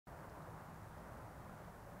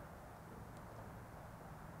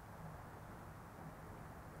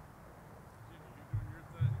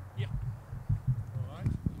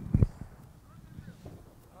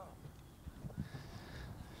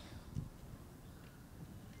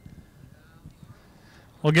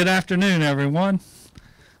Well, good afternoon, everyone.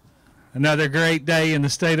 Another great day in the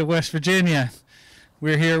state of West Virginia.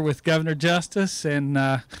 We're here with Governor Justice,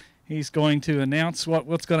 and he's going to announce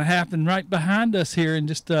what's going to happen right behind us here in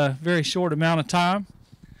just a very short amount of time.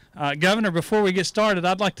 Governor, before we get started,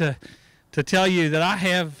 I'd like to tell you that I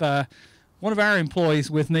have one of our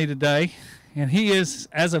employees with me today, and he is,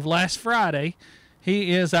 as of last Friday,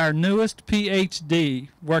 he is our newest PhD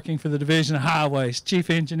working for the Division of Highways,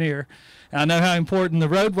 Chief Engineer. I know how important the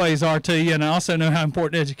roadways are to you, and I also know how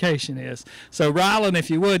important education is. So, Rylan, if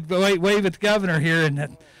you would, wave at the governor here. And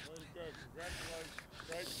Congratulations.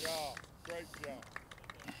 Great job. Great job.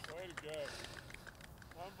 Way to go.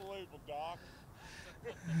 Unbelievable,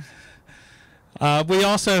 Doc. We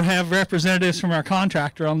also have representatives from our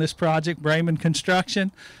contractor on this project, Brayman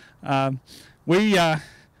Construction.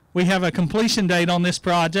 We have a completion date on this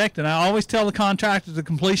project, and I always tell the contractor the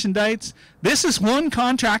completion dates. This is one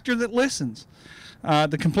contractor that listens.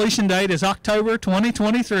 The completion date is October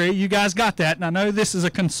 2023. You guys got that, and I know this is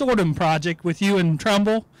a consortium project with you and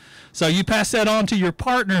Trumbull, so you pass that on to your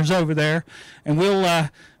partners over there, and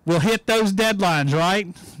we'll hit those deadlines, right?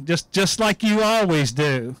 Just like you always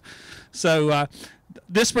do. So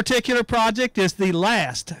this particular project is the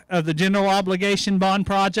last of the general obligation bond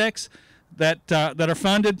projects that are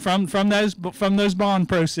funded from those bond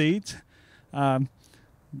proceeds.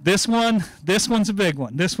 This one's a big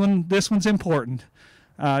one. This one's important.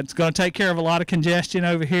 It's going to take care of a lot of congestion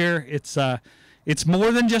over here. It's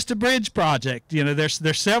more than just a bridge project. You know, there's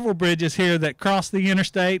several bridges here that cross the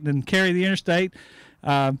interstate and carry the interstate.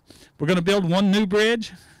 We're going to build one new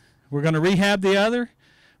bridge. We're going to rehab the other.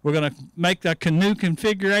 We're going to make the canoe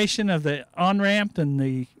configuration of the on-ramp and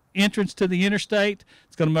the entrance to the interstate.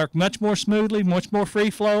 It's going to work much more smoothly, much more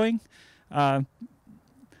free-flowing.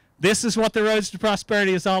 This is what the Roads to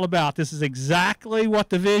Prosperity is all about. This is exactly what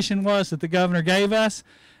the vision was that the governor gave us,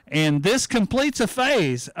 and this completes a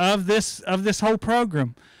phase of this whole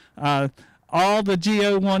program. All the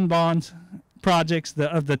GO1 bonds projects,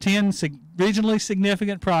 of the 10 regionally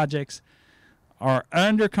significant projects, are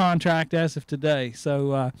under contract as of today.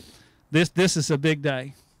 So this is a big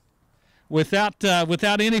day. Without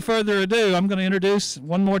any further ado, I'm going to introduce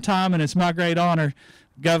one more time, and it's my great honor,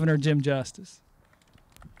 Governor Jim Justice.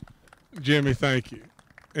 Jimmy, thank you.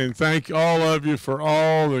 And thank all of you for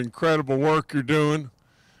all the incredible work you're doing.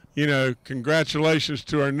 You know, congratulations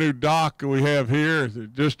to our new doc that we have here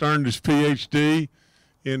that just earned his PhD.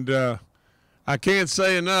 And I can't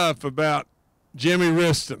say enough about Jimmy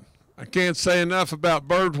Riston. I can't say enough about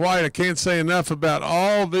Bird White. I can't say enough about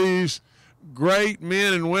all these great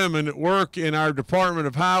men and women that work in our Department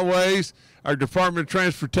of Highways, our Department of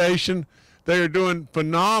Transportation. They are doing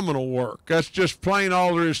phenomenal work. That's just plain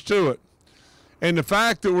all there is to it. And the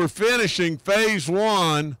fact that we're finishing phase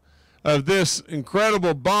one of this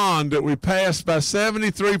incredible bond that we passed by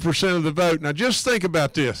 73% of the vote. Now just think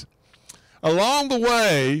about this. Along the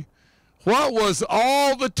way, what was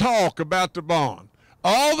all the talk about the bond?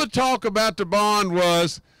 All the talk about the bond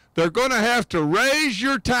was they're going to have to raise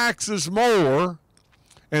your taxes more,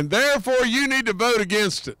 and therefore you need to vote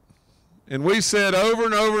against it. And we said over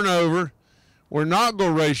and over and over, we're not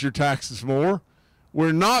going to raise your taxes more.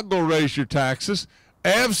 We're not going to raise your taxes.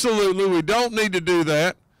 Absolutely, we don't need to do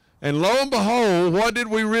that. And lo and behold, what did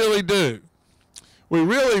we really do? We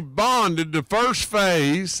really bonded the first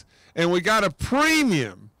phase, and we got a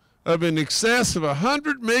premium of in excess of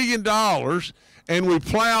 $100 million. And we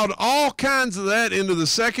plowed all kinds of that into the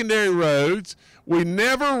secondary roads. We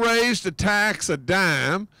never raised a tax a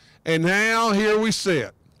dime, and now here we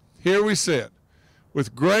sit. Here we sit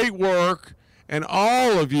with great work, and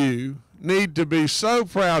all of you need to be so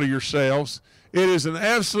proud of yourselves. It is an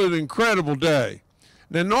absolute incredible day.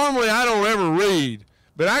 Now, normally I don't ever read,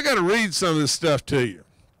 but I got to read some of this stuff to you.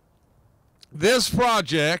 This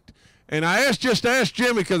project, and I just asked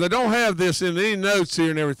Jimmy because I don't have this in any notes here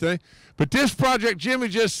and everything, but this project, Jimmy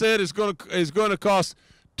just said, is going to cost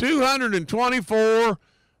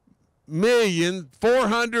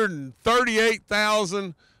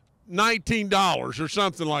 $224,438,019 or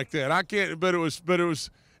something like that. I can't, but it was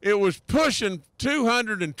pushing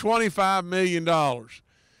 $225 million.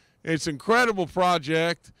 It's an incredible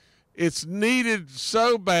project. It's needed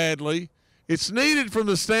so badly. It's needed from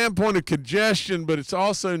the standpoint of congestion, but it's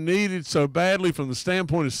also needed so badly from the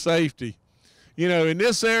standpoint of safety. You know, in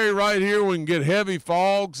this area right here, we can get heavy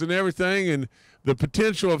fogs and everything, and the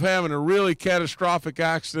potential of having a really catastrophic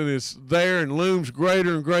accident is there and looms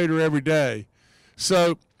greater and greater every day.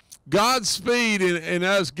 So Godspeed in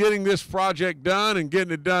us getting this project done and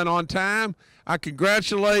getting it done on time. I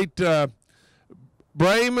congratulate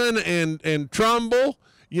Brayman and Trumbull.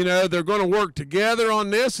 You know, they're going to work together on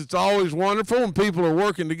this. It's always wonderful when people are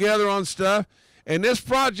working together on stuff. And this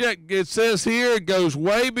project, it says here, it goes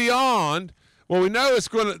way beyond. Well, we know it's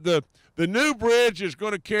going to, the new bridge is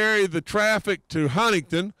going to carry the traffic to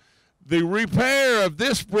Huntington. The repair of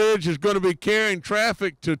this bridge is going to be carrying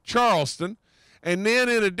traffic to Charleston. And then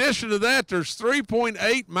in addition to that, there's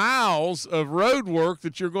 3.8 miles of road work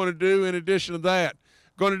that you're going to do in addition to that.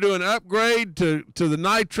 Going to do an upgrade to the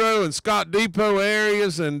Nitro and Scott Depot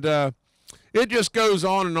areas, and it just goes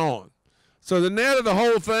on and on. So the net of the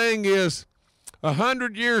whole thing is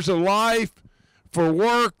 100 years of life for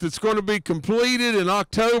work that's going to be completed in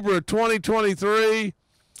October of 2023.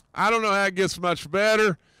 I don't know how it gets much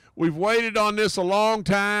better. We've waited on this a long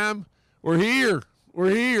time. We're here.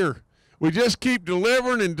 We're here. We just keep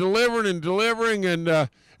delivering and delivering and delivering, and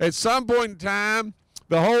at some point in time,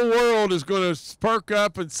 the whole world is going to perk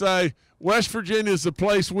up and say, West Virginia is the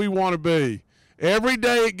place we want to be. Every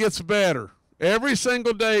day it gets better. Every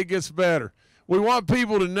single day it gets better. We want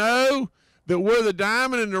people to know that we're the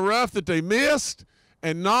diamond in the rough that they missed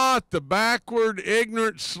and not the backward,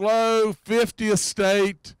 ignorant, slow 50th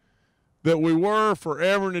state that we were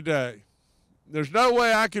forever and a day. There's no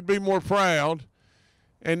way I could be more proud.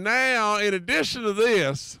 And now, in addition to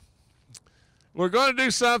this, we're going to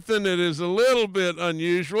do something that is a little bit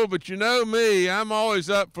unusual, but you know me, I'm always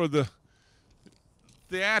up for the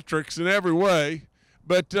theatrics in every way.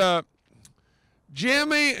 But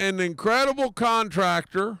Jimmy, an incredible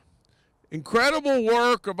contractor, incredible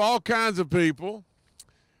work of all kinds of people,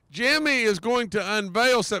 Jimmy is going to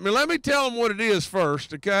unveil something. Let me tell him what it is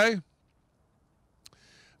first, okay?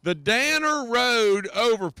 The Danner Road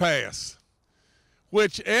overpass,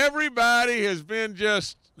 which everybody has been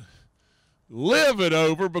just livid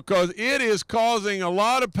over because it is causing a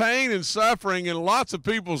lot of pain and suffering in lots of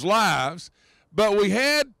people's lives, but we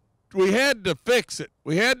had to fix it.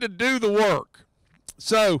 We had to do the work.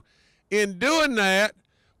 So in doing that,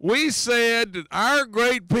 we said that our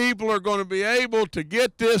great people are going to be able to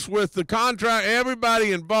get this with the contract,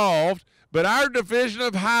 everybody involved, but our Division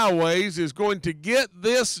of Highways is going to get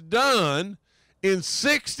this done in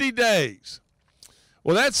 60 days.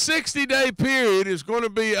 Well, that 60-day period is going to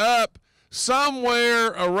be up somewhere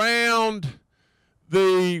around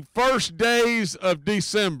the first days of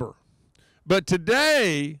December. But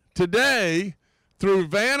today, through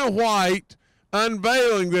Vanna White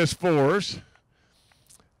unveiling this for us,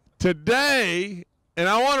 today, and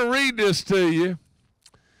I want to read this to you,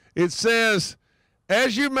 it says,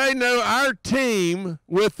 as you may know, our team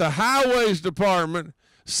with the Highways Department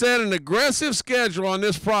set an aggressive schedule on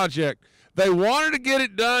this project. They wanted to get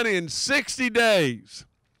it done in 60 days.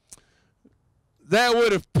 That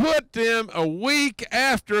would have put them a week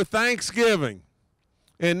after Thanksgiving.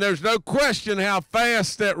 And there's no question how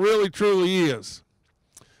fast that really truly is.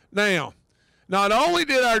 Now, not only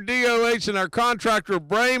did our DOH and our contractor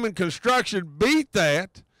Brayman Construction beat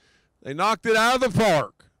that, they knocked it out of the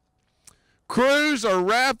park. Crews are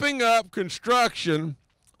wrapping up construction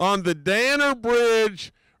on the Danner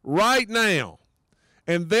Bridge right now.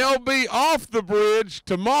 And they'll be off the bridge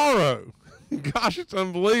tomorrow. Gosh, it's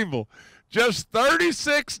unbelievable. Just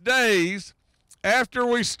 36 days after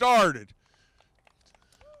we started.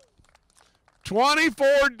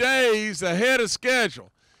 24 days ahead of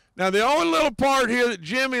schedule. Now, the only little part here that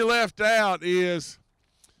Jimmy left out is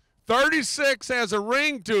 36 has a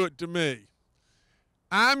ring to it to me.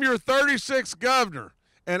 I'm your 36th governor.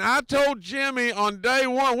 And I told Jimmy on day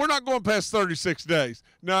one, we're not going past 36 days.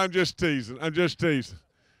 No, I'm just teasing. I'm just teasing.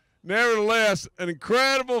 Nevertheless, an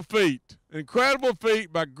incredible feat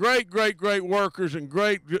by great, great, great workers and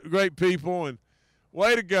great people, and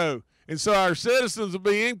way to go. And so our citizens will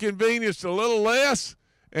be inconvenienced a little less,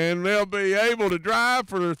 and they'll be able to drive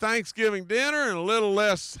for their Thanksgiving dinner and a little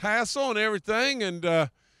less hassle and everything, and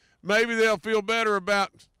maybe they'll feel better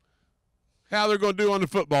about how they're going to do on the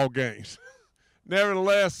football games.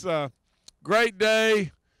 Nevertheless, great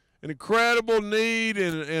day, an incredible need,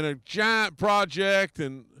 and a giant project,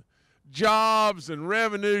 and jobs and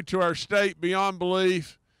revenue to our state beyond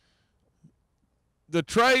belief. The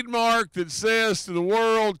trademark that says to the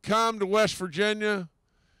world, come to West Virginia,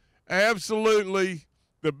 absolutely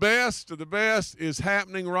the best of the best is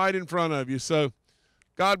happening right in front of you. So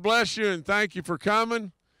God bless you and thank you for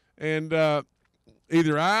coming. And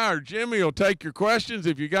either I or Jimmy will take your questions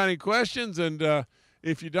if you got any questions. And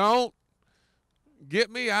if you don't,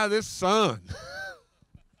 get me out of this sun.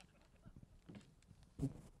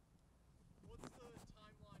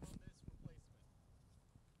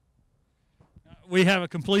 We have a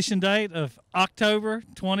completion date of October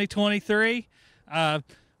 2023.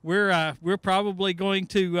 We're probably going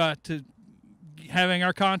to having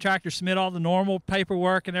our contractors submit all the normal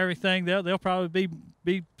paperwork and everything. They'll probably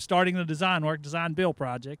be starting the design build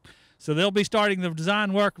project. So they'll be starting the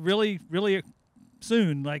design work really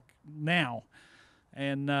soon, like now,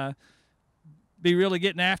 and be really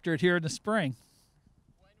getting after it here in the spring.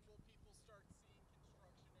 When will people start seeing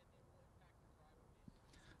construction and it will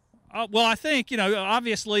impact the driving? Well, I think,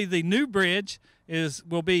 obviously the new bridge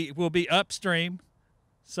will be upstream,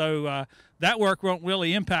 so that work won't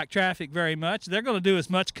really impact traffic very much. They're going to do as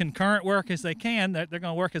much concurrent work as they can. They're going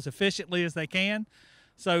to work as efficiently as they can.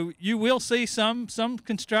 So you will see some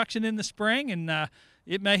construction in the spring, and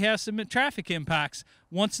it may have some traffic impacts.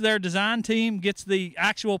 Once their design team gets the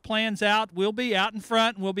actual plans out, we'll be out in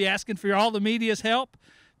front, and we'll be asking for all the media's help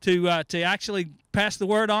to actually pass the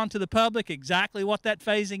word on to the public exactly what that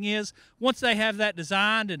phasing is once they have that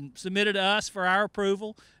designed and submitted to us for our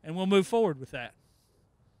approval, and we'll move forward with that.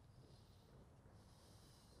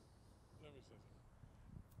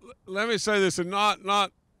 Let me say this, and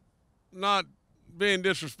not being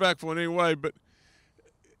disrespectful in any way, but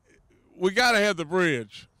we got to have the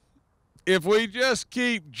bridge. If we just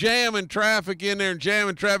keep jamming traffic in there and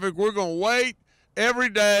jamming traffic, we're going to wait every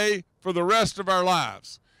day for the rest of our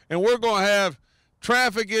lives, and we're going to have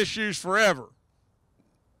traffic issues forever.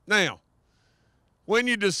 Now, when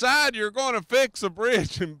you decide you're going to fix a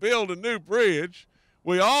bridge and build a new bridge,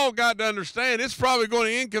 we all got to understand it's probably going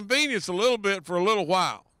to inconvenience a little bit for a little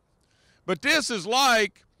while. But this is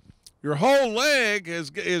like your whole leg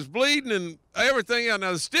is bleeding and everything. Now,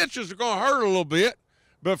 the stitches are going to hurt a little bit,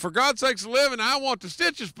 but for God's sakes of living, I want the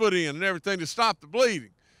stitches put in and everything to stop the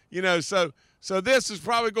bleeding. So this is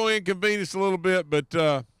probably going to inconvenience a little bit,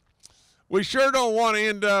 but we sure don't want to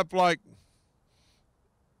end up like,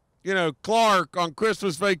 Clark on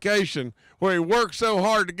Christmas Vacation, where he worked so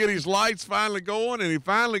hard to get his lights finally going, and he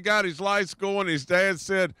finally got his lights going. His dad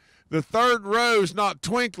said, "The third row's not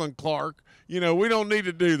twinkling, Clark. We don't need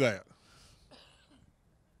to do that."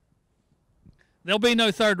 There'll be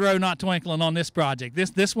no third row not twinkling on this project.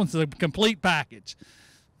 This one's a complete package.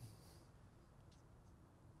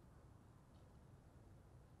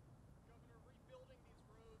 Governor, rebuilding these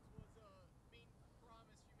roads was a main promise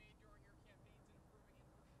you made during your campaigns in improving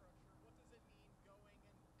infrastructure. What does it mean going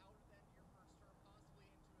and out of that your first term, possibly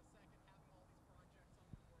into a second, having all these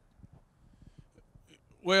projects on the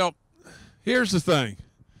board? Well, here's the thing.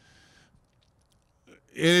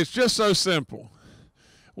 It's just so simple.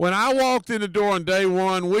 When I walked in the door on day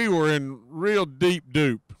one, we were in real deep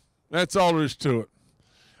dupe. That's all there is to it.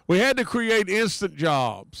 We had to create instant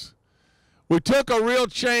jobs. We took a real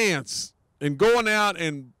chance in going out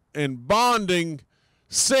and bonding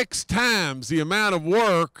 6 times the amount of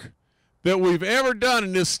work that we've ever done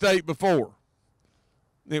in this state before.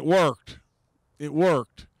 It worked. It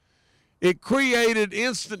worked. It created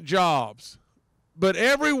instant jobs. But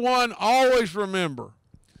everyone always remember,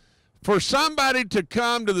 for somebody to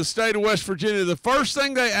come to the state of West Virginia, the first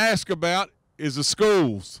thing they ask about is the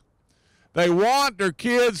schools. They want their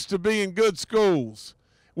kids to be in good schools.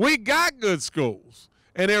 We got good schools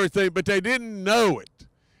and everything, but they didn't know it.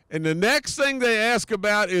 And the next thing they ask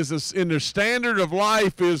about is in their standard of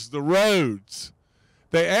life is the roads.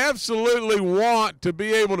 They absolutely want to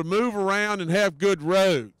be able to move around and have good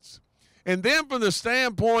roads. And then from the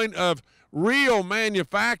standpoint of real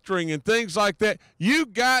manufacturing and things like that, you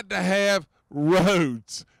got to have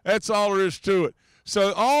roads. That's all there is to it.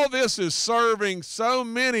 So all this is serving so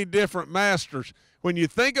many different masters. When you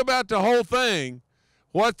think about the whole thing,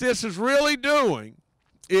 what this is really doing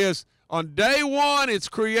is on day one, it's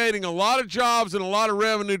creating a lot of jobs and a lot of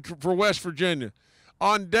revenue for West Virginia.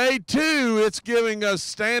 On day two, it's giving us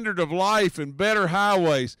standard of life and better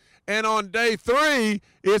highways. And on day 3,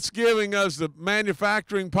 it's giving us the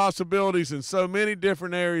manufacturing possibilities in so many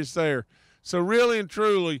different areas there. So really and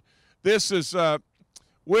truly, this is, I've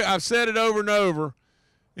said it over and over.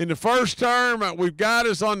 In the first term, we've got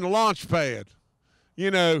us on the launch pad.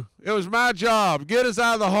 It was my job. Get us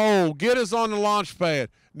out of the hole. Get us on the launch pad.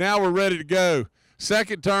 Now we're ready to go.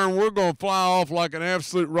 Second term, we're going to fly off like an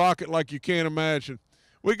absolute rocket like you can't imagine.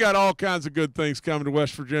 We got all kinds of good things coming to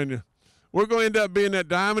West Virginia. We're going to end up being that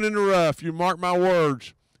diamond in the rough. You mark my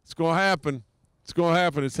words. It's going to happen. It's going to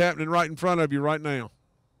happen. It's happening right in front of you right now.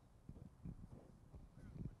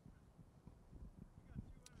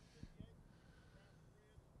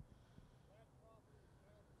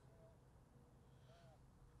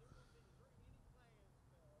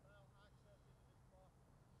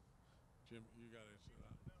 Jim, you got to answer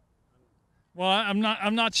that. Well,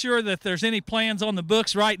 I'm not sure that there's any plans on the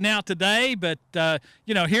books right now today, but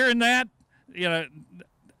hearing that,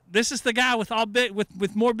 this is the guy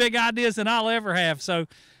with more big ideas than I'll ever have. So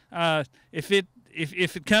If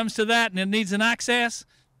it comes to that and it needs an access,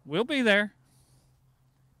 we'll be there.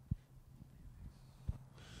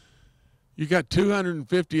 You got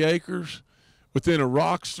 250 acres within a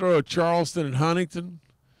rock's throw of Charleston and Huntington,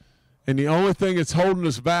 and the only thing that's holding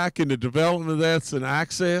us back in the development of that's an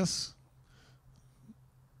access.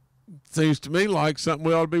 Seems to me like something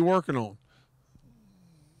we ought to be working on.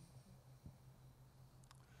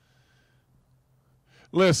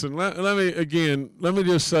 Listen, let me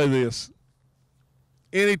just say this.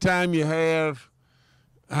 Anytime you have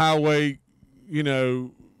highway,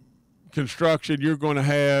 construction, you're going to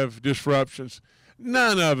have disruptions.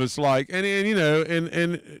 None of us like, none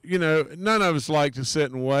of us like to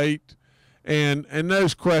sit and wait. And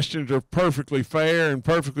those questions are perfectly fair and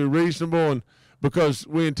perfectly reasonable. And because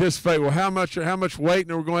we anticipate, well, how much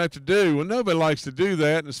waiting are we going to have to do? Well, nobody likes to do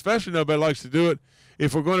that, and especially nobody likes to do it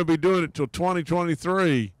if we're going to be doing it till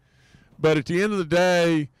 2023. But at the end of the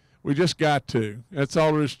day, we just got to. That's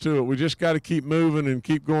all there is to it. We just got to keep moving and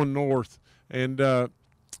keep going north. And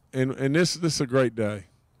this is a great day.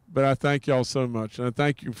 But I thank y'all so much, and I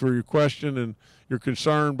thank you for your question and your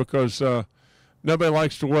concern, because nobody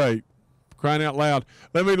likes to wait. Crying out loud.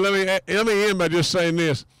 Let me end by just saying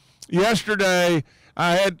this. Yesterday,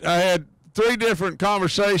 I had 3 different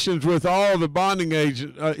conversations with all the bonding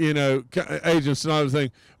agents and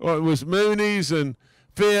everything. Well, it was Mooney's and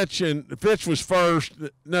Fitch, and Fitch was first.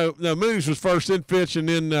 No, Mooney's was first, then Fitch, and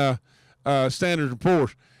then Standard &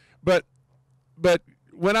 Poor's. But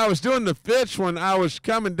when I was doing the Fitch one, I was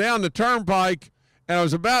coming down the turnpike, and I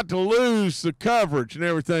was about to lose the coverage and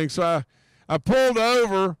everything. So I pulled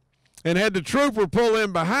over and had the trooper pull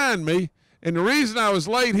in behind me. And the reason I was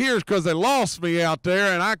late here is because they lost me out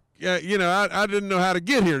there, and I didn't know how to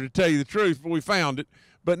get here, to tell you the truth, but we found it.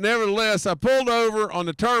 But nevertheless, I pulled over on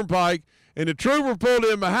the turnpike, and the trooper pulled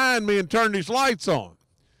in behind me and turned his lights on.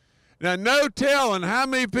 Now, no telling how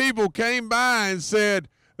many people came by and said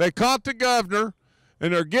they caught the governor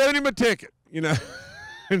and they're giving him a ticket,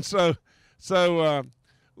 And so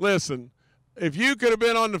listen, if you could have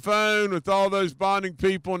been on the phone with all those bonding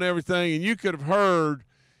people and everything, and you could have heard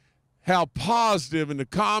how positive in the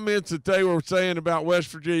comments that they were saying about West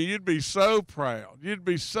Virginia, you'd be so proud. You'd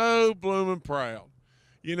be so blooming proud.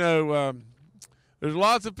 There's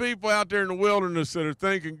lots of people out there in the wilderness that are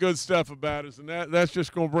thinking good stuff about us, and that's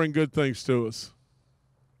just going to bring good things to us.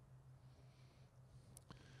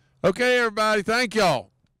 Okay, everybody, thank y'all.